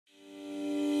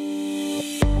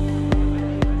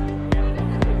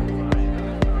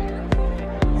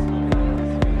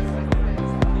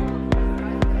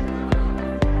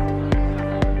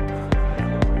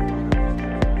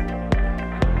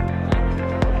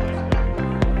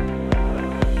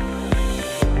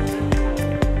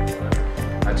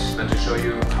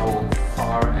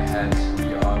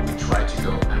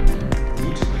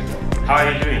How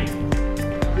are you doing?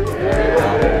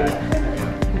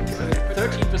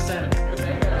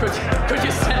 13%. Could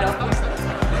you stand up?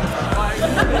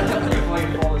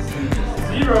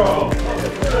 0.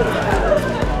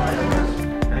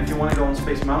 And if you want to go on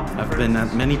Space Mountain? I've been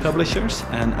at many publishers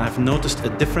and I've noticed a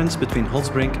difference between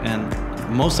Holtzbrinck and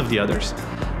most of the others.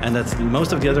 And that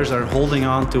most of the others are holding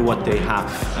on to what they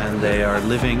have and they are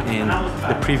living in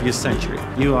the previous century.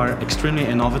 You are extremely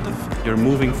innovative, you're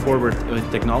moving forward with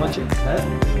technology.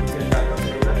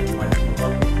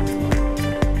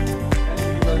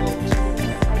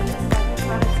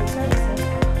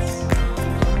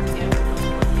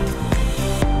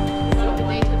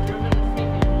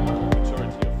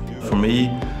 For me,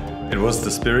 it was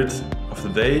the spirit of the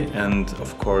day and,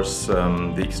 of course,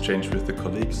 the exchange with the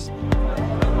colleagues.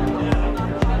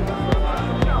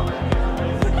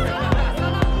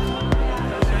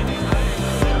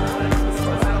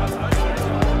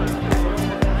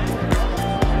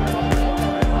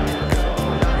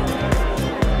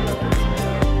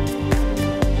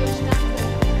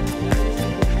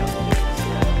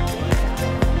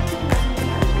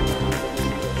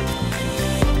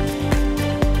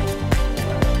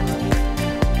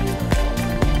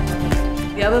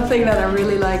 The other thing that I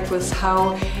really liked was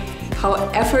how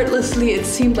effortlessly it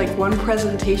seemed like one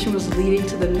presentation was leading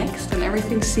to the next and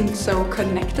everything seemed so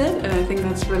connected, and I think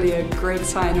that's really a great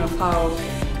sign of how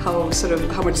much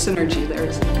synergy there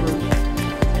is in the group.